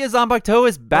happening. Rukia Zanpakuto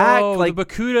is back. Oh, like the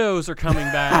Bakudos are coming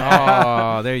back.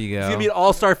 Oh, there you go. it's gonna be an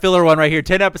all-star filler one right here.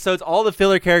 10 episodes. All the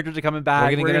filler characters are coming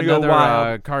back. We're gonna get go another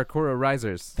wild. Karakura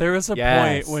Risers. There was a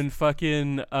Yes. point when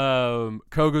fucking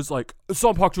Koga's like,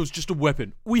 Zanpakuto is just a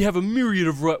weapon. We have a myriad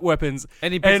of weapons.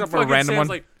 And he picks up a fucking random Sam's one.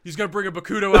 like, he's going to bring a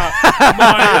Bakudo out.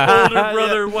 My older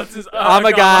brother, what's his... I'm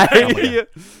a God. guy.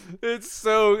 It's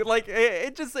so like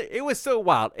it was so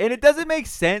wild, and it doesn't make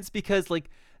sense because like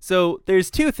so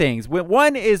there's two things.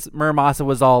 One is Muramasa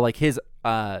was all like his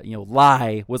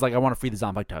lie was like I want to free the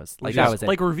Zanpakutos. Like that was it.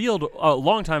 Like revealed a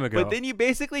long time ago. But then you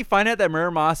basically find out that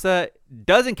Muramasa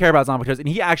doesn't care about Zanpakutos, and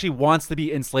he actually wants to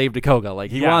be enslaved to Koga. Like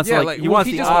he wants to, he wants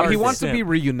he the just opposite. he wants to Simp. be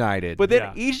reunited. But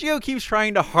then Yeah. Ichigo keeps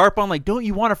trying to harp on like, don't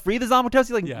you want to free the Zanpakutos?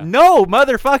 He's like, Yeah. no,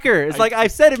 motherfucker. It's like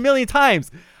I've said a million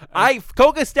times.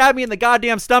 Koga stabbed me in the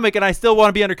goddamn stomach, and I still want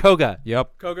to be under Koga.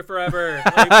 yep. Koga forever.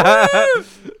 Like, woo!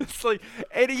 It's like,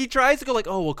 and he tries to go like,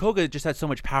 oh well, Koga just had so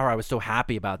much power. I was so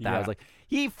happy about that. I Yeah. was like,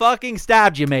 he fucking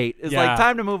stabbed you, mate. It's Yeah. like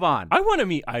time to move on. I want to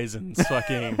meet Aizen's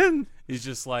fucking... He's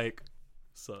just like...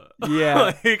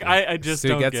 Yeah. like, I just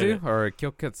don't get it. Suigetsu or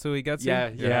Kyoketsuigetsu?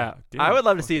 Yeah. Dude. I would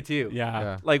love to see it too. Yeah.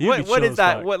 Yeah. Like He'd what be what chill is as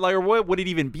that? fuck. What like or what would it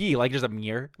even be? Like just a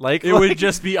mirror? Like It would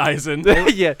just be Aizen.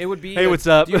 yeah. It would be. Hey, what's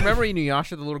up? Do you remember Inuyasha,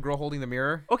 the little girl holding the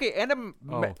mirror? Okay, and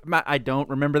Oh. I don't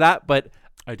remember that, but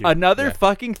I do. another Yeah.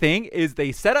 fucking thing is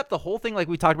they set up the whole thing like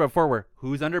we talked about before, where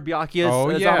who's under Byakuya's Oh,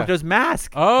 yeah. Zanpakuto's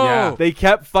mask. Oh. Yeah. They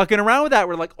kept fucking around with that.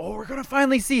 We're like, oh, we're gonna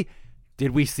finally see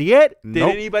Did we see it? Did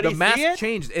Nope. anybody the mask see it?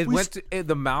 changed. It went to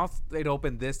the mouth. It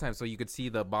opened this time, so you could see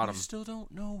the bottom. You still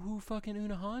don't know who fucking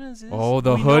Unohana's is. Oh,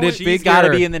 the We know hooded it- figure. She's got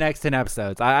to be in the next 10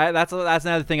 episodes. That's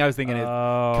another thing I was thinking is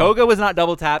Koga was not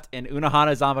double tapped, and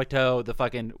Unohana Zanbakuto,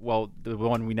 the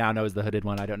one we now know is the hooded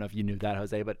one. I don't know if you knew that,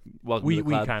 Jose, but welcome to the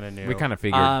we club. kind of knew. We kind of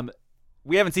figured.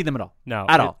 We haven't seen them at all. No,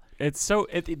 at all.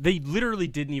 They literally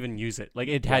didn't even use it. Like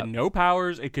it had no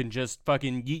powers. It could just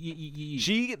fucking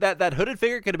yeet. That hooded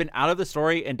figure could have been out of the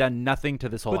story and done nothing to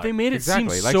this whole. But they arc. made it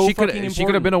exactly. seem Like so she fucking could. important. She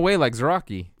could have been away like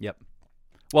Zaraki. Yep.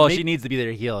 Well, Maybe- she needs to be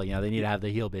there to heal. They need to have the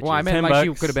heal bitches. Well, I meant $10 like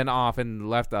she could have been off and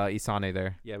left Isane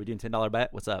there. Yeah, we doing $10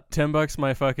 bet. What's up? $10.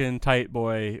 My fucking tight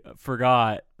boy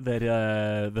forgot that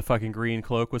the fucking green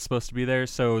cloak was supposed to be there.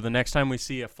 So the next time we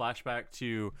see a flashback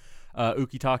to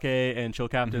Ukitake and Chill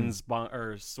Captain's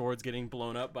swords getting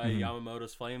blown up by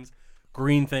Yamamoto's flames,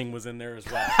 green thing was in there as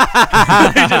well.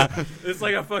 It's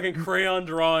like a fucking crayon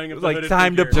drawing of the Like hooded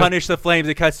time to figure. punish the flames.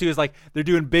 It cuts to is like they're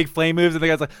doing big flame moves, and the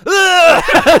guy's like,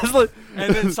 it's like,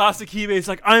 And then Sasakibe's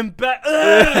like, I'm back.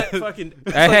 Fucking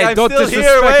Hey, I'm don't still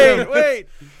disrespect here. him. Wait.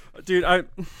 dude,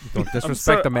 Don't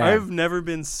disrespect the man. I've never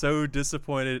been so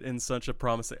disappointed in such a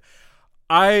promising.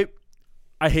 I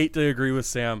hate to agree with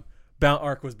Sam. Bount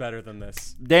Arc was better than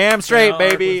this. Damn straight, Bount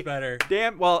Arc baby. was better.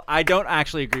 Damn. Well, I don't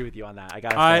actually agree with you on that. I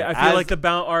gotta say, I feel like the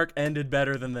Bount Arc ended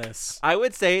better than this. I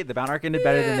would say the Bound Arc ended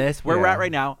better than this. Where we're Yeah. at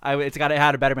right now, it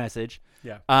had a better message.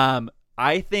 Yeah.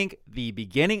 I think the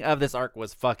beginning of this arc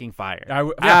was fucking fire. I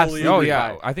fully Absolutely Oh agree. yeah,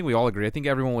 fire. I think we all agree. I think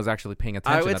everyone was actually paying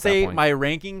attention. I would at say that point. my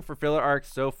ranking for filler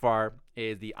arcs so far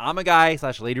is the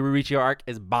Amagai / Lady Rurichio arc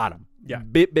is bottom. Yeah.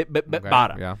 Bit Okay,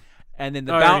 bottom. Yeah. And then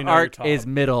the I already Bound know your arc top. is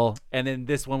middle, and then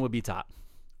this one would be top.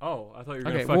 Oh, I thought you were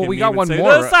Okay, gonna well, fucking we got meme one and say,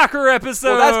 more. the soccer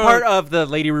episode. Well, that's part of the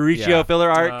Lady Rurichio Yeah. filler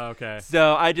arc. Okay.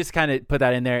 So I just kind of put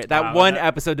that in there. That Wow, one that-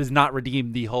 episode does not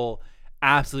redeem the whole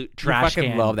absolute I trash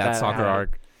fucking can love that soccer happened.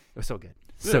 arc. It was so good.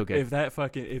 So good. If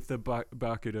the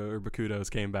Bakudo or Bakudos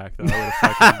came back, though, I would have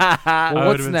fucking. Well, would've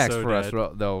what's been next so for us, dead.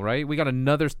 though? Right? We got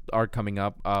another arc coming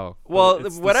up. Oh, Well,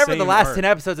 it's the whatever the same last arc. 10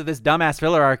 episodes of this dumbass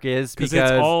filler arc is, because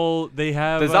it's all they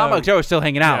have. the Zanbakuto is still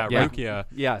hanging Yeah, out. Rukia.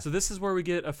 Yeah. So this is where we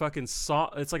get a fucking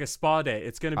it's like a spa day.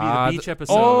 It's gonna be the beach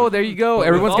episode. Oh, there you go. But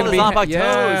Everyone's with gonna all be. the Zanbakutos,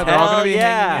 Yeah, they're all hell gonna be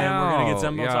yeah. hanging and out. we're gonna get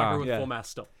Zenbo Yeah. Soccer with Yeah. full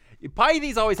mask still.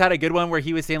 Paide's always had a good one where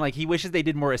he was saying like he wishes they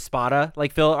did more Espada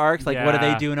like filler arcs. Like what are they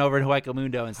Yeah. doing over in Hueco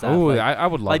Mundo and stuff. Oh, like, I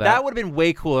would love like that. that would have been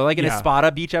way cool. Like an Yeah.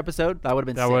 Espada beach episode. That would have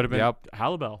been That sick. would have been Yep.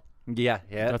 Halibel. Yeah.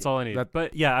 That's all I need.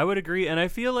 But yeah, I would agree, and I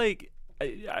feel like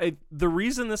the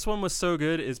reason this one was so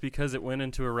good is because it went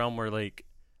into a realm where like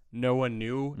no one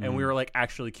knew, and we were like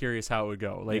actually curious how it would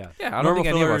go. Like, Yeah. Yeah, I don't normal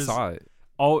think any of us fillers-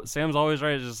 saw it. Sam's always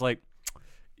right. It's just like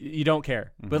you don't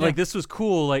care, but like this was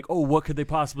cool. Like, oh, what could they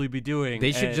possibly be doing?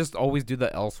 They should And- just always do the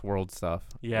Elseworld stuff.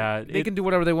 yeah, They can do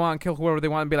whatever they want, kill whoever they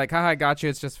want, and be like, haha, I got you.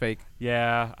 It's just fake.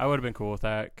 yeah. I would have been cool with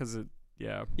that because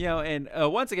yeah. You know, and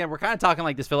once again, we're kind of talking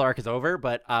like this filler arc is over,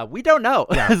 but we don't know.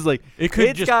 It's like It could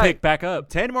it's just got pick back up.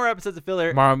 10 more episodes of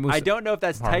filler. Maramusa- I don't know if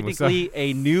that's Maramusa. technically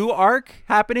a new arc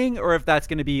happening or if that's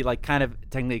going to be like kind of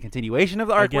technically a continuation of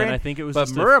the arc. we're Again, in. I think it was But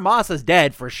just Muramasa's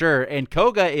dead for sure, and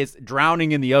Koga is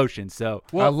drowning in the ocean. So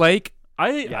A lake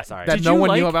Yeah, sorry. that Did no you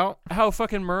one knew like about. how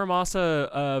fucking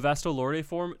Muramasa Vasto Lorde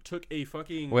form took a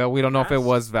fucking Well, we don't know if it mask?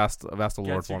 was Vastal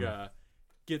Lord form. Getsuga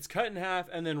gets cut in half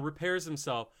and then repairs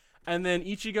himself. And then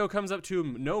Ichigo comes up to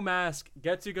him, no mask,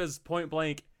 Getsuga's point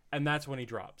blank, and that's when he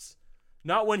drops.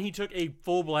 Not when he took a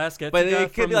full blast Getsuga but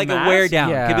it could from be like the a wear mask. down.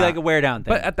 Yeah. Could be like a wear down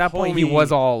thing. But at that point, he Homie,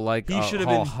 was all like He should have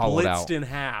been hollowed blitzed out. in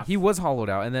half. He was hollowed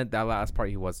out, and then that last part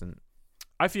he wasn't.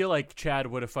 I feel like Chad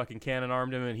would have fucking cannon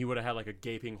armed him and he would have had like a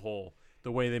gaping hole.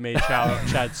 The way they made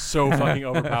Chad so fucking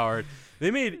overpowered. They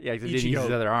made yeah, because he didn't use his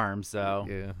Ichigo. other arm. So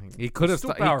Yeah, he could have.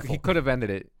 Still He powerful. could have ended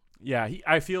it. Yeah,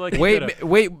 I feel like he Wait, could've-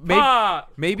 wait,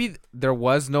 maybe there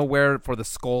was nowhere for the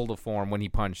skull to form when he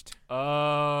punched.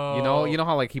 Oh. You know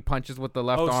how like he punches with the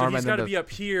left Oh, so arm he's and got then to be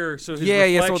up here, so his yeah.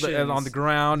 So reflections- on the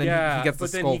ground, and yeah, he gets but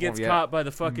the then skull he gets form. caught by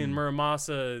the fucking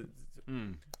Muramasa.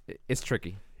 It's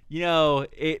tricky. you know,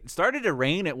 it started to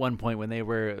rain at one point when they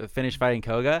were finished fighting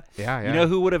Koga. Yeah. You know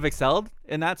who would have excelled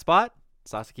in that spot?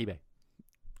 Sasakibe.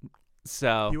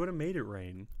 So He would have made it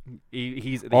rain.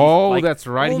 he's Oh, like, that's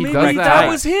right. Oh, he maybe does that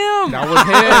was him. That was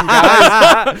him,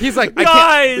 guys. He's like,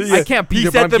 Guys! I can't beat he it,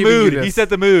 but set I'm the giving you mood. this. He set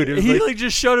the mood. It was He like, like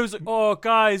just showed. It was like, oh,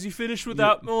 guys, you finished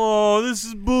without. Oh, this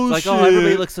is bullshit. like, oh,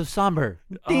 everybody looks so somber.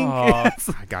 Ding. I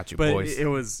got you, But boys. it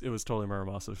was totally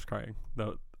Muramasa crying.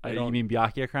 No, I You don't. mean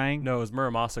Byakuya crying? No, it was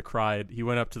Muramasa cried. He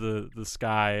went up to the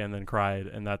sky and then cried,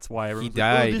 and that's why everyone He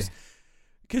died.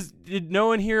 Because did no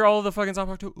one hear all of the fucking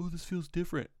Zanpakuto? Oh, this feels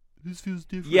different. this feels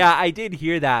different. Yeah, I did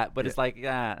hear that, but it's like,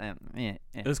 It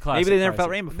was classic. maybe they never felt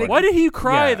rain before. Why did he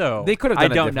cry Yeah, though? They could have I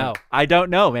done don't know. I don't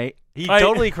know, mate. He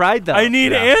totally cried though. I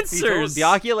need Yeah. answers.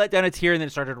 Byakuya let down a tear and then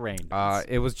it started to rain.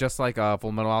 It was just like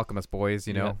Full Metal Alchemist boys,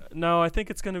 you know. No, I think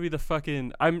it's gonna be the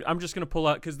fucking. I'm just gonna pull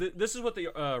out because this is what the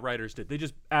writers did. They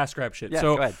just ass grab shit. Yeah,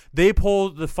 So go ahead. they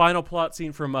pulled the final plot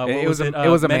scene from It was a Men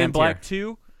in man Black tier.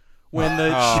 2 when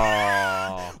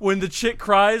the when the chick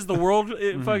cries, the world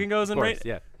fucking goes in rain.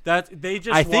 Yeah. That they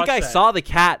just. I think watched I that. saw the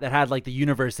cat that had like the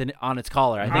universe on its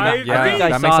collar. I think I think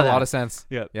that I makes saw a lot of sense.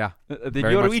 Yeah. Yeah. Did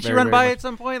Very much, Yoruichi very, run very by much. at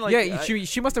some point? Like, Yeah,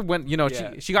 she must have went. You know,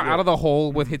 Yeah. she got out of the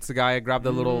hole with Hitsugaya, grabbed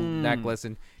the little necklace,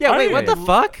 and yeah. Wait, what the Yeah.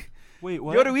 fuck? Wait,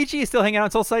 what? Yoruichi is still hanging out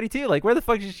in Soul Society too. Like, where the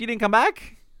fuck she didn't come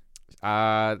back?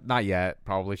 not yet,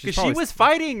 probably. She's Because she probably was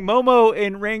fighting Momo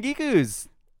in Rangiku's,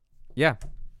 yeah.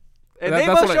 and That- they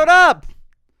that's both what showed up.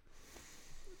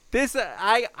 This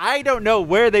I don't know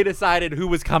where they decided who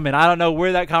was coming. I don't know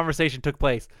where that conversation took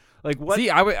place. Like what? See,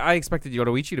 I expected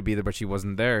Yoruichi to be there, but she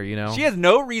wasn't there. You know. She has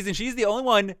no reason. She's the only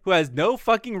one who has no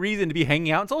fucking reason to be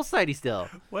hanging out in Soul Society still.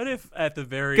 What if at the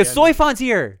very Because end? Soifon's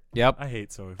here. Yep. I hate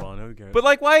Soifon. Who cares? But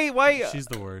like, why? She's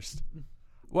the worst.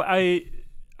 Well,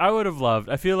 I would have loved.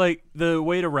 I feel like the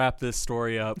way to wrap this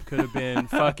story up could have been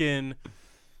fucking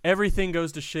everything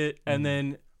goes to shit, and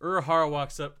then Urahara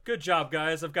walks up. Good job,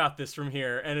 guys. I've got this from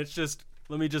here, and it's just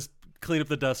let me just clean up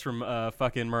the dust from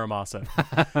fucking Muramasa,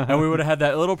 and we would have had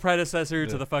that little predecessor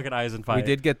to the fucking Aizen fight. We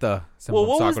did get the Well,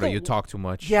 what was Sakura. the- You talk too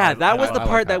much. Yeah, that was I the like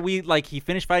part that. that we like. He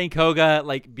finished fighting Koga.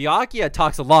 Like Byakuya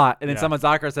talks a lot, and then Yeah. someone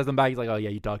Sakura says him back. He's like, "Oh yeah,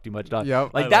 you talk too much, dog."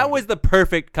 Yep. Like I that loved was the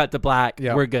perfect cut to black.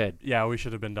 Yep. We're good Yeah, we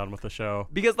should have been done with the show.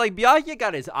 because like Byakuya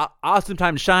got his awesome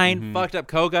time to shine, fucked up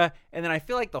Koga, and then I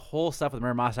feel like the whole stuff with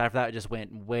Muramasa after that just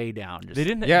went way down. Just, They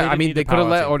didn't. Yeah, didn't I mean, need they a could have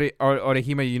power let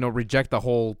team. Orihime, reject the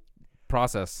whole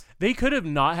process. They could have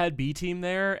not had B Team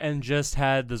there and just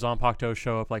had the Zanpakuto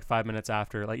show up like 5 minutes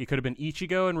after. Like it could have been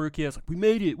Ichigo and Rukia. It's like we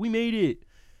made it,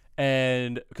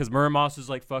 and because Muramasa's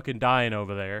like fucking dying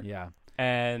over there, yeah.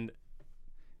 and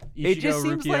Ichigo, It just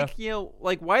seems Rukia,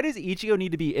 like why does Ichigo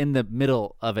need to be in the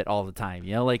middle of it all the time?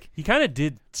 Like he kind of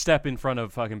did step in front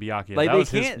of fucking Byakuya. like that they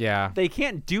was his. can't Yeah. they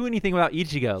can't do anything without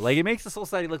Ichigo. Like it makes the Soul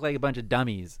Society look like a bunch of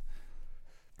dummies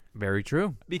Very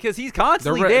true. because he's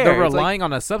constantly They're there. they're It's like- relying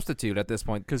on a substitute at this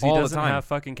point Because he all the doesn't time. have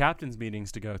fucking captains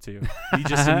meetings to go to. He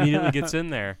just immediately gets in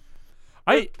there.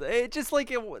 It just like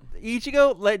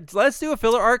Ichigo. Let's do a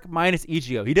filler arc minus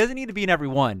Ichigo. He doesn't need to be in every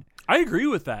one. I agree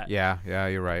with that. Yeah,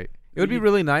 you're right. It would be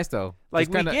really nice though. Like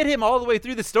Just we kinda- get him all the way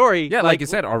through the story. Yeah, like you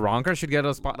said, Aranka should get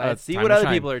a spot. Let's see time what to other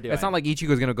shine. people are doing. It's not like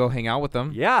Ichigo's gonna go hang out with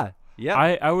them Yeah.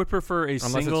 I would prefer a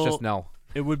unless single. it's just no.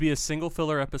 It would be a single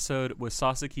filler episode with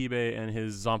Sasakibe and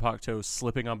his Zanpakuto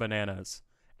slipping on bananas.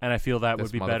 And I feel that This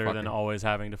would be better than motherfucker. always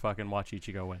having to fucking watch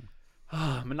Ichigo win.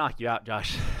 I'm gonna knock you out,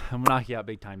 Josh. I'm gonna knock you out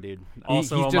big time, dude.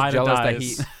 Also, he's just Almeida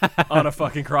jealous that dies on a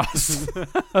fucking cross.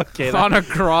 Okay. On a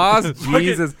cross,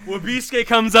 Jesus. Wabisuke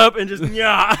comes up and just,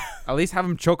 yeah. At least have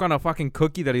him choke on a fucking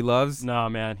cookie that he loves. Nah,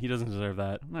 man, he doesn't deserve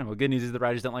that. Well, good news is the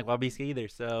writers don't like Wabisuke either.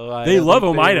 So I They don't love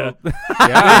think they Omaida. will-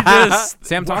 Yeah. They just,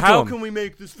 Sam, talk to how him. can we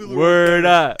make this filler Word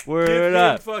up. Give Word him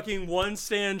up. fucking one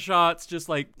stand shots, just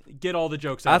like get all the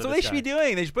jokes out That's of what they this should be guy.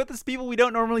 doing. They should put this people we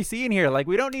don't normally see in here. Like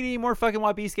we don't need any more fucking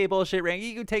Wabisuke bullshit.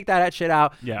 You can take that shit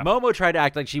out. Yeah. Momo tried to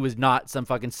act like she was not some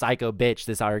fucking psycho bitch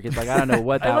this arc. It's like I don't know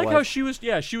what that I like was. how she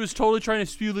was totally trying to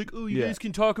spew like, oh, you Yeah. guys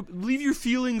can talk, leave your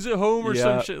feelings at home or Yeah.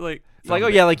 some shit like. It's like, oh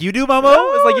yeah, like you do, Momo.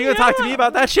 It's like you gonna talk to me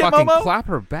about that shit, Fucking Momo. clap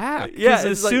her back. Yeah, As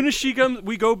it's like, soon as she comes,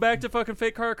 we go back to fucking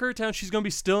Fake Karakura Town. She's gonna be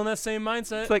still in that same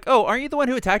mindset. it's like, oh, aren't you the one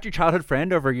who attacked your childhood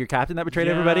friend over your captain that betrayed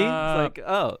everybody? Yeah. It's like,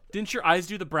 oh, Didn't your eyes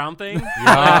do the brown thing?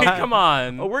 Yeah. Like, come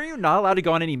on. oh, were you not allowed to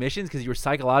go on any missions because you were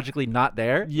psychologically not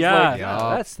there? It's Yeah. like,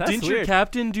 Yeah. that's Didn't your weird.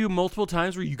 captain do multiple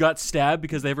times where you got stabbed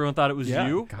because everyone thought it was Yeah.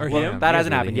 you God, or well, him? that He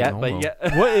hasn't really happened hates yet,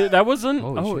 but Momo. yeah, What? That wasn't.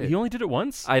 Holy Oh, shit. he only did it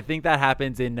once. I think that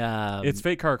happens in. It's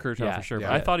Fake Karakura Town yeah, for sure. yeah.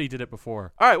 But I thought he did it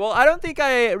before. All right, well, I don't think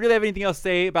I really have anything else to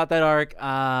say about that arc.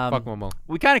 Fuck Momo.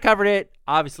 We kind of covered it.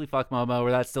 Obviously, fuck Momo,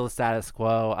 where that's still the status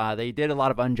quo. They did a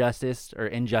lot of injustice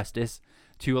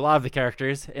to a lot of the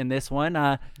characters in this one.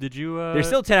 Did you? There's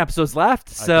still 10 episodes left,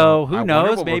 so who I knows?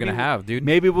 wonder what maybe we're gonna have, dude.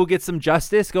 Maybe we'll get some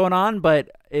justice going on, but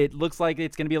it looks like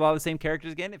it's going to be a lot of the same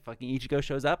characters again. If fucking Ichigo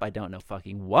shows up, I don't know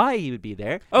fucking why he would be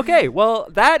there. Okay, well,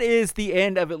 that is the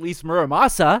end of at least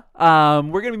Muramasa.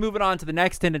 We're going to be moving on to the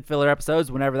next 10 filler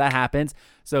episodes whenever that happens.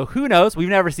 So who knows? We've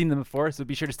never seen them before, so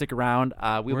be sure to stick around.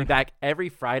 We'll be back every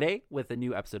Friday with a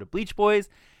new episode of Bleach Boys.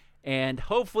 And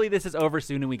hopefully this is over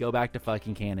soon and we go back to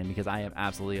fucking canon because I am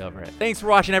absolutely over it. Thanks for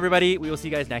watching, everybody. We will see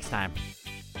you guys next time.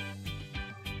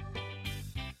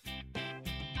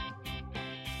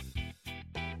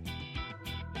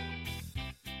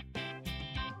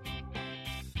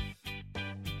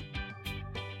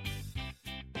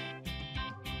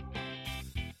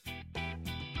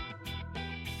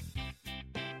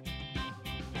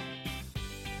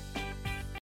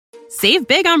 Save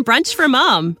big on brunch for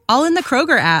mom, all in the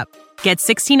Kroger app. Get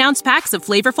 16-ounce packs of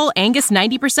flavorful Angus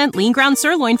 90% lean ground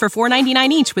sirloin for $4.99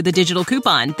 each with a digital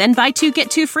coupon. Then buy 2, get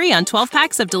 2 free on 12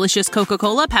 packs of delicious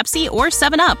Coca-Cola, Pepsi, or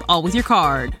 7-Up, all with your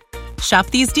card. Shop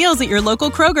these deals at your local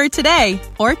Kroger today,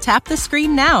 or tap the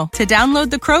screen now to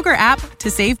download the Kroger app to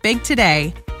save big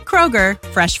today. Kroger,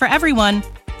 fresh for everyone.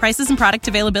 Prices and product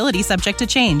availability subject to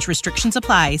change. Restrictions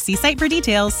apply. See site for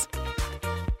details.